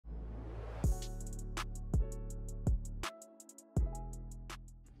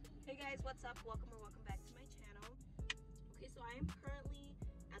what's up? Welcome back to my channel. Okay, so I am currently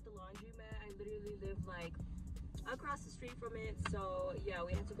at the laundromat. I literally live like across the street from it, so yeah,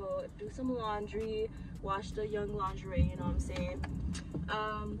 we have to go do some laundry, wash the young lingerie, you know what I'm saying.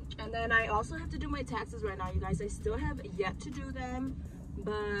 And then I also have to do my taxes right now, you guys. I still have yet to do them,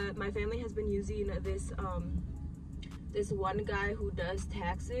 but my family has been using this this one guy who does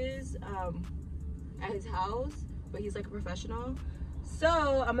taxes at his house, but he's like a professional.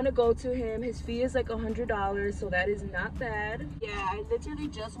 So I'm gonna go to him. His fee is like $100, so that is not bad. Yeah, I literally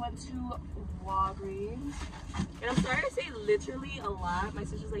just went to Walgreens, and I'm sorry to say literally a lot. My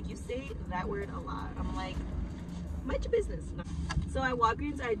sister's like, you say that word a lot. I'm like, mind your business. So at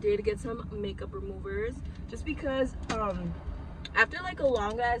Walgreens I did get some makeup removers, just because after like a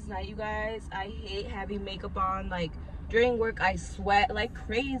long ass night, you guys, I hate having makeup on. Like during work I sweat like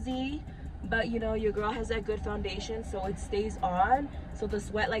crazy, but you know, your girl has that good foundation, so it stays on, so the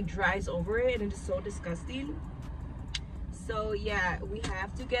sweat like dries over it, and it is so disgusting. So yeah, we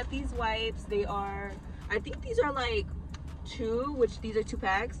have to get these wipes. They are, I think these are like two, which these are 2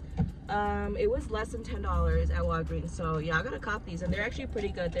 packs. It was less than $10 at Walgreens, so yeah, I gotta cop these, and they're actually pretty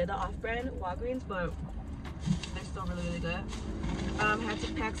good. They're the off-brand Walgreens, but they're still really good. Had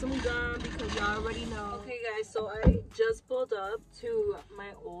to pack some gum because y'all already know. Okay guys, so I just pulled up to my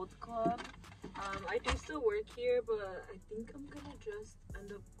old club. I do still work here, but I think I'm gonna just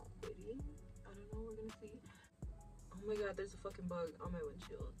end up quitting. I don't know, we're gonna see. Oh my god, there's a fucking bug on my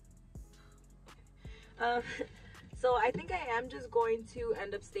windshield. Okay. So I think I am just going to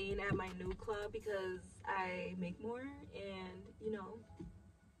end up staying at my new club because I make more, and you know,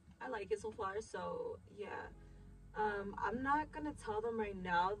 I like it so far. So yeah, I'm not gonna tell them right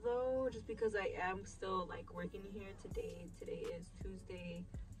now though, just because I am still like working here today. Today is Tuesday,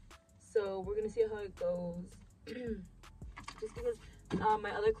 so we're gonna see how it goes. Just because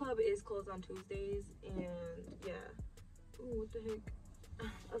my other club is closed on Tuesdays, and yeah. Ooh, what the heck.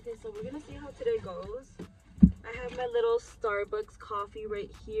 Okay, so we're gonna see how today goes. I have my little Starbucks coffee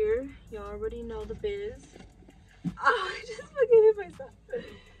right here. Y'all already know the biz. Oh, I just fucking hit myself.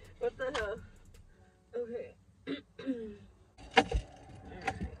 What the hell? Okay. Alright.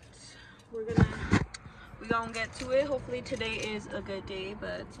 We're gonna get to it. Hopefully today is a good day,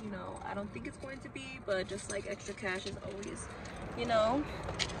 but you know, I don't think it's going to be, but just like extra cash is always, you know,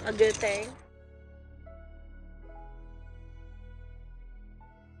 a good thing.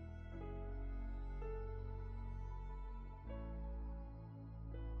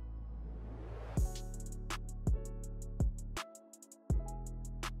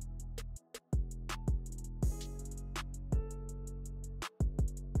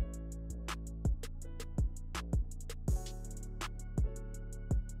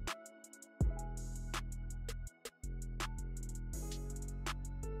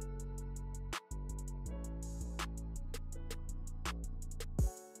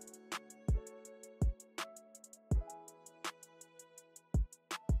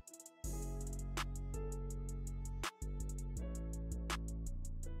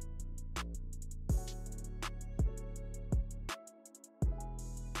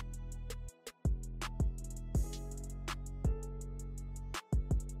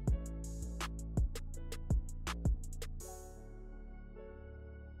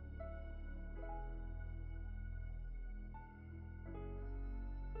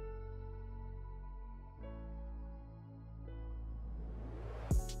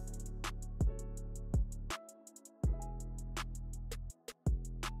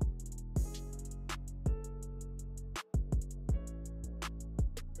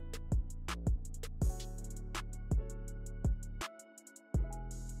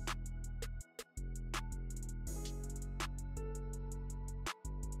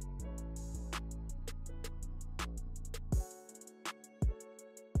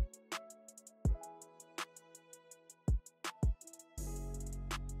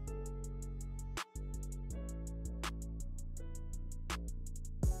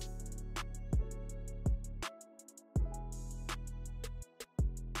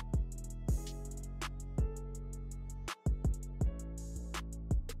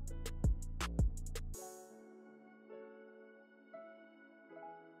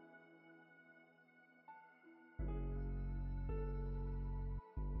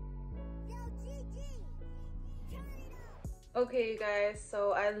 Okay guys,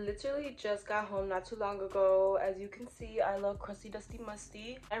 so I literally just got home not too long ago. As you can see, I look crusty, dusty,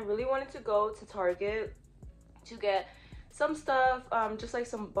 musty. I really wanted to go to Target to get some stuff, just like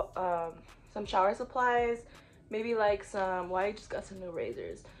some shower supplies, maybe like some, well, I just got some new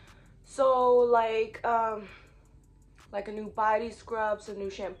razors. So like like a new body scrub, some new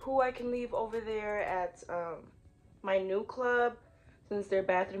shampoo I can leave over there at my new club, since their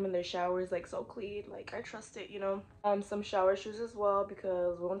bathroom and their shower is like so clean. Like I trust it, you know. Some shower shoes as well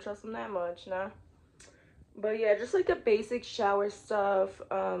because we don't trust them that much, nah. But yeah, just like the basic shower stuff.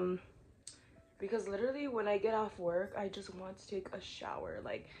 Because literally when I get off work, I just want to take a shower.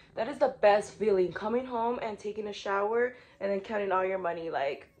 Like that is the best feeling, coming home and taking a shower and then counting all your money.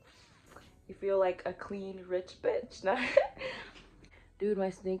 Like you feel like a clean rich bitch. Dude,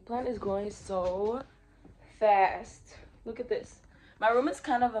 my snake plant is growing so fast. Look at this. My room is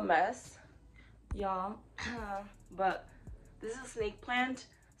kind of a mess, y'all. But this is a snake plant,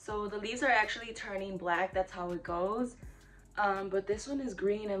 so the leaves are actually turning black. That's how it goes. But this one is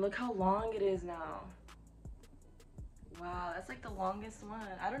green, and look how long it is now. Wow, that's like the longest one.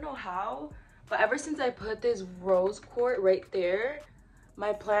 I don't know how, but ever since I put this rose quartz right there,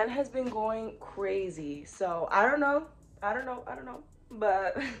 my plant has been going crazy. So I don't know,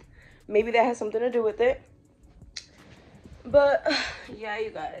 but maybe that has something to do with it. But yeah, you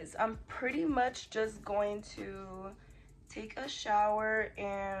guys, I'm pretty much just going to take a shower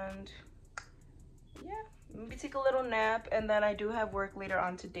and yeah, maybe take a little nap, and then I do have work later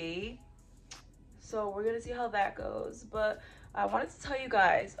on today, so we're gonna see how that goes. But I wanted to tell you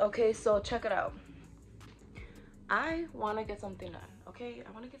guys, okay, so check it out. I want to get something done, okay?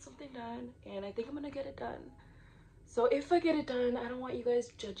 I want to get something done, and I think I'm gonna get it done. So if I get it done, I don't want you guys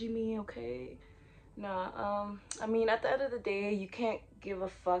judging me, okay? Nah, I mean, at the end of the day, you can't give a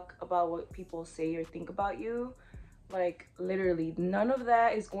fuck about what people say or think about you. Like literally none of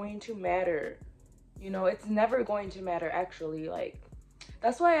that is going to matter. You know, it's never going to matter, actually. Like,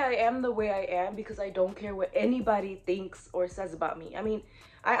 that's why I am the way I am, because I don't care what anybody thinks or says about me. I mean,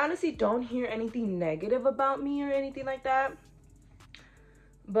 I honestly don't hear anything negative about me or anything like that.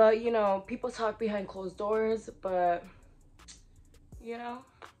 But, you know, people talk behind closed doors, but, you know,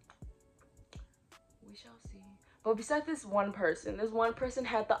 we shall see. But besides this one person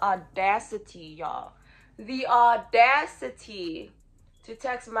had the audacity, y'all. The audacity to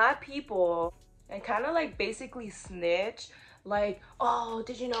text my people and kind of like basically snitch, like, oh,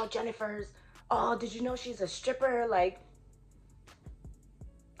 did you know Jennifer's, oh, did you know she's a stripper? Like,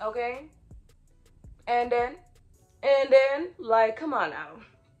 okay. And then like, come on now,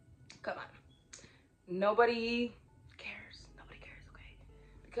 come on. Nobody cares, okay?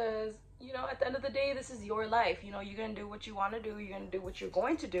 Because, you know, at the end of the day, this is your life. You know, you're gonna do what you want to do, you're gonna do what you're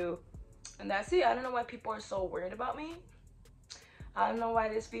going to do, and that's it. I don't know why people are so worried about me. I don't know why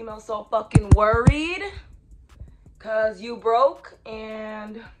this female's so fucking worried. Cause you broke,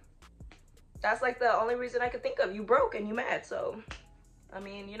 and that's like the only reason I could think of. You broke and you mad. So, I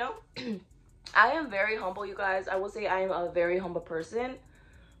mean, you know, I am very humble, you guys. I will say I am a very humble person.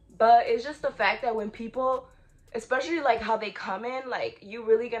 But it's just the fact that when people, especially like how they come in, like, you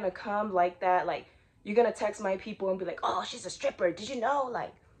really gonna come like that? Like, you're gonna text my people and be like, oh, she's a stripper. Did you know?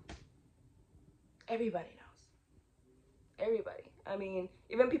 Like, everybody knows. Everybody. I mean,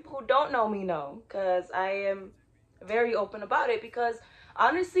 even people who don't know me know, because I am very open about it. Because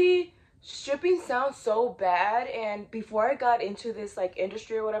honestly, stripping sounds so bad, and before I got into this like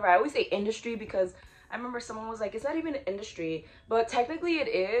industry or whatever, I always say industry because I remember someone was like, it's not even an industry, but technically it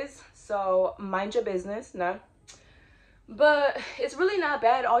is, so mind your business. Nah, but it's really not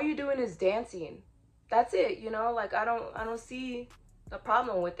bad. All you're doing is dancing, that's it, you know. Like, I don't see the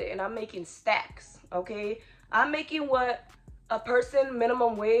problem with it, and I'm making stacks, okay? I'm making what a person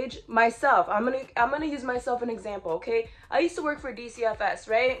minimum wage myself. I'm gonna use myself an example, okay? I used to work for DCFS,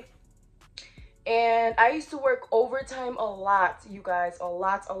 right? And I used to work overtime a lot, you guys, a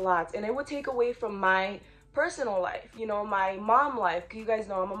lot, and it would take away from my personal life, you know, my mom life. You guys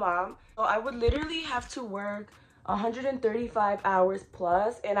know I'm a mom, so I would literally have to work 135 hours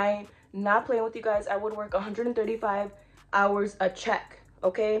plus, and I'm not playing with you guys. I would work 135 hours a check,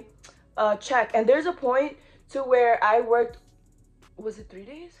 okay? A check. And there's a point to where I worked, was it 3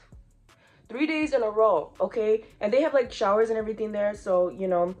 days? 3 days in a row, okay? And they have like showers and everything there, so, you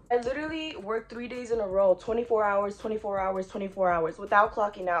know, I literally worked 3 days in a row, 24 hours, 24 hours, 24 hours without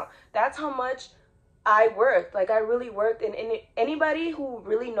clocking out. That's how much I worked. Like, I really worked, and anybody who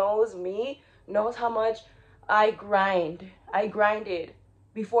really knows me knows how much I grinded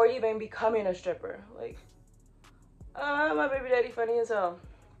before even becoming a stripper. Like, my baby daddy funny as hell.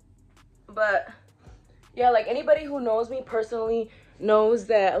 But yeah, like, anybody who knows me personally knows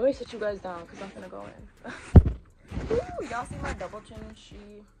that. Let me sit you guys down because I'm gonna go in. Ooh, y'all see my double chin?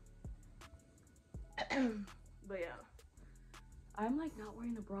 But yeah, I'm like not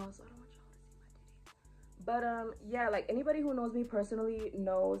wearing a bra, so I don't want y'all to see my titties. But yeah, like, anybody who knows me personally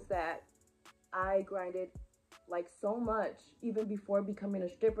knows that I grinded like so much, even before becoming a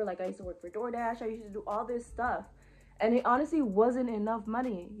stripper. Like I used to work for DoorDash, I used to do all this stuff, and it honestly wasn't enough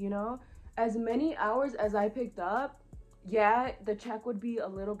money, you know? As many hours as I picked up, yeah, the check would be a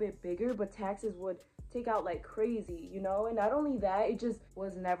little bit bigger, but taxes would take out like crazy, you know? And not only that, it just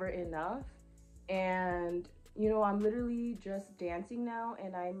was never enough. And you know, I'm literally just dancing now,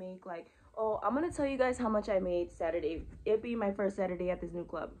 and I make like, oh, I'm gonna tell you guys how much I made Saturday. It be my first Saturday at this new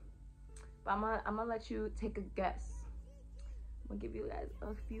club. But I'm gonna let you take a guess. I'm gonna give you guys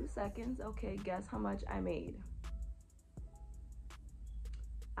a few seconds. Okay, guess how much I made.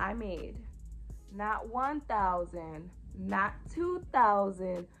 I made not 1,000, not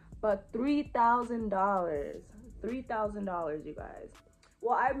 2,000, but $3,000. $3,000, you guys.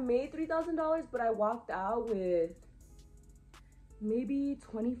 Well, I made $3,000, but I walked out with maybe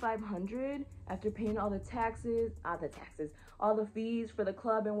 $2,500 after paying all the taxes, all the fees for the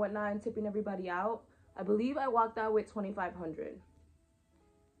club and whatnot, and tipping everybody out. I believe I walked out with $2,500.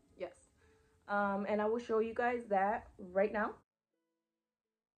 Yes. And I will show you guys that right now.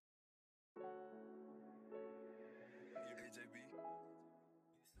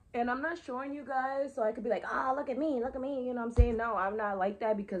 And I'm not showing you guys so I could be like, ah, look at me, you know what I'm saying? No, I'm not like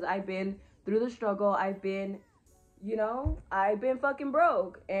that, because I've been through the struggle. I've been, you know, I've been fucking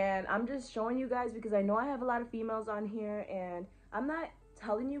broke. And I'm just showing you guys because I know I have a lot of females on here, and I'm not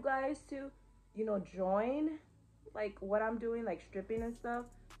telling you guys to, you know, join like what I'm doing, like stripping and stuff.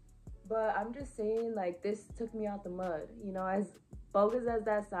 But I'm just saying, like, this took me out the mud, you know, as bogus as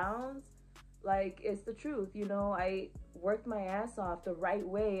that sounds. Like, it's the truth, you know. I worked my ass off the right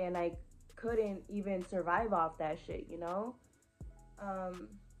way, and I couldn't even survive off that shit, you know.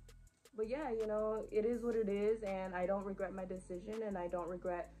 But yeah, you know, it is what it is, and I don't regret my decision, and I don't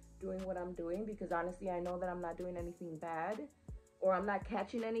regret doing what I'm doing, because honestly, I know that I'm not doing anything bad, or I'm not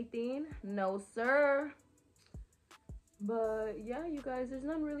catching anything. No, sir. But yeah, you guys, there's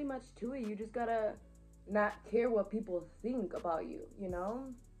not really much to it. You just gotta not care what people think about you, you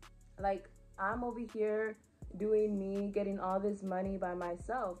know. Like, I'm over here doing me, getting all this money by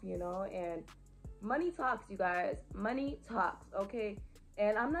myself, you know, and money talks, you guys. Money talks, okay?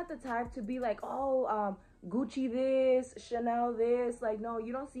 And I'm not the type to be like, oh, Gucci this, Chanel this. Like, no,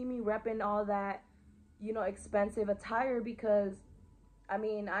 you don't see me repping all that, you know, expensive attire, because, I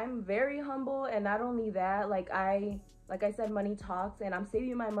mean, I'm very humble. And not only that, like I said, money talks, and I'm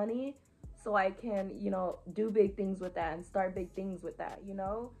saving my money so I can, you know, do big things with that and start big things with that, you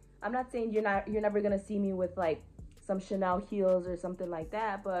know? I'm not saying you're never gonna see me with like some Chanel heels or something like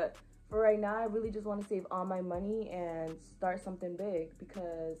that, but for right now, I really just want to save all my money and start something big,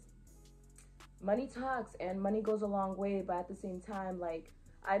 because money talks and money goes a long way. But at the same time, like,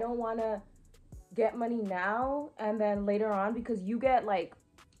 I don't want to get money now and then later on, because you get like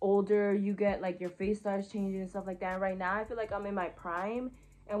older, you get like your face starts changing and stuff like that. And right now, I feel like I'm in my prime,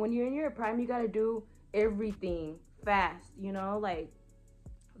 and when you're in your prime, you gotta do everything fast, you know, like.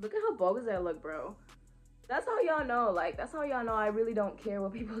 Look at how bogus I look, bro. That's how y'all know. Like, that's how y'all know I really don't care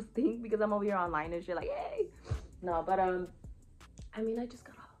what people think, because I'm over here online and shit like, hey. No, but, I mean, I just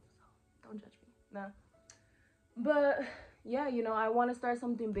got off, so don't judge me. Nah. But, yeah, you know, I want to start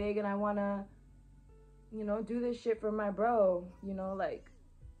something big, and I want to, you know, do this shit for my bro. You know, like,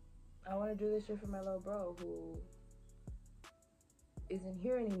 I want to do this shit for my little bro who isn't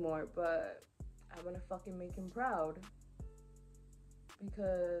here anymore, but I want to fucking make him proud.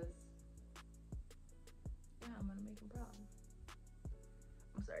 Because, yeah, I'm gonna make him proud.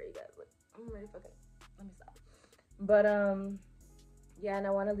 I'm sorry, you guys. Like, I'm ready. Okay, let me stop. But yeah, and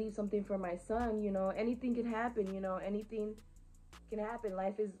I want to leave something for my son. You know, anything can happen. You know, anything can happen.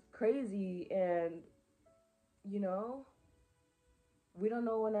 Life is crazy, and you know, we don't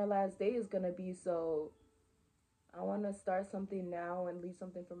know when our last day is gonna be. So I want to start something now and leave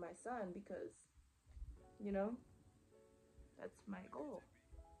something for my son, because, you know, that's my goal.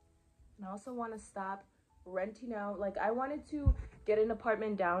 And I also want to stop renting out. Like, I wanted to get an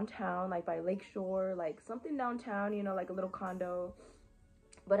apartment downtown, like by Lakeshore, like something downtown, you know, like a little condo.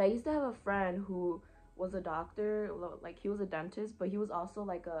 But I used to have a friend who was a doctor, like he was a dentist, but he was also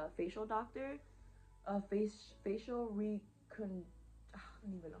like a facial doctor, facial I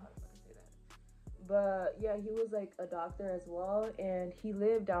don't even know how to say that. But yeah, he was like a doctor as well, and he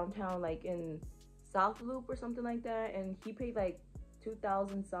lived downtown, like in South Loop or something like that, and he paid like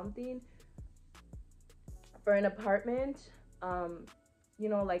 $2,000 something for an apartment, you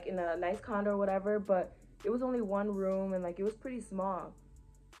know, like in a nice condo or whatever, but it was only one room, and like it was pretty small,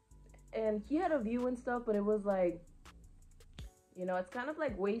 and he had a view and stuff, but it was like, you know, it's kind of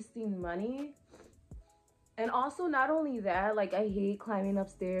like wasting money. And also, not only that, like, I hate climbing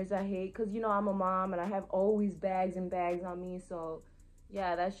upstairs. I hate, because, you know, I'm a mom and I have always bags and bags on me. So,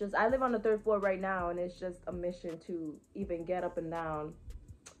 yeah, that's just, I live on the 3rd floor right now, and it's just a mission to even get up and down.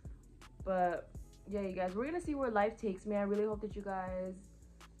 But, yeah, you guys, we're going to see where life takes me. I really hope that you guys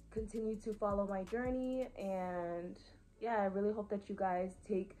continue to follow my journey. And, yeah, I really hope that you guys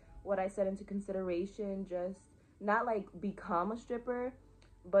take what I said into consideration. Just not, like, become a stripper,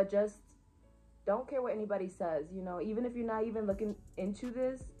 but just don't care what anybody says, you know, even if you're not even looking into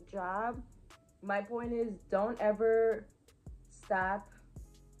this job. My point is, don't ever stop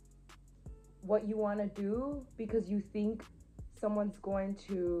what you want to do because you think someone's going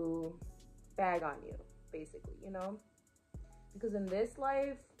to bag on you, basically, you know, because in this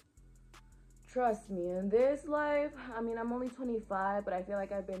life, trust me, in this life, I mean, I'm only 25, but I feel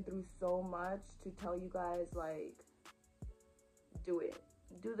like I've been through so much to tell you guys, like, do it.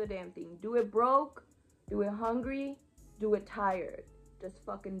 Do the damn thing. Do it broke, do it hungry, do it tired. Just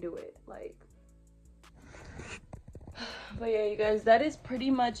fucking do it. Like, but yeah, you guys, that is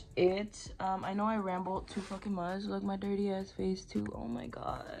pretty much it. I know I rambled too fucking much. Look, my dirty ass face too. Oh my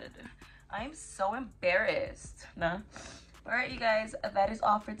god, I'm so embarrassed. Nah. All right, you guys, that is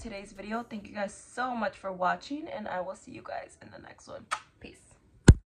all for today's video. Thank you guys so much for watching, and I will see you guys in the next one.